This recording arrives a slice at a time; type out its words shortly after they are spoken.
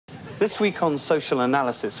This week on Social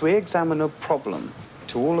Analysis, we examine a problem.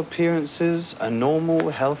 To all appearances, a normal,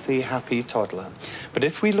 healthy, happy toddler. But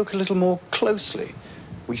if we look a little more closely,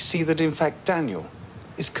 we see that, in fact, Daniel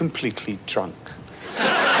is completely drunk.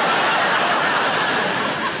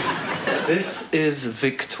 This is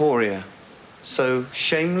Victoria, so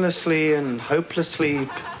shamelessly and hopelessly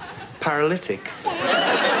paralytic.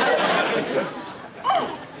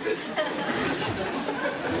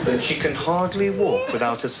 That she can hardly walk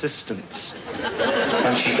without assistance.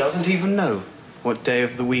 And she doesn't even know what day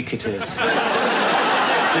of the week it is.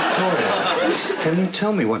 Victoria, can you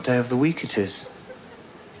tell me what day of the week it is?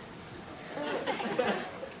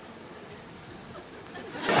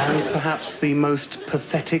 And perhaps the most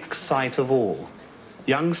pathetic sight of all,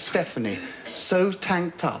 young Stephanie, so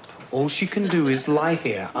tanked up, all she can do is lie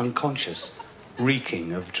here unconscious,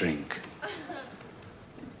 reeking of drink.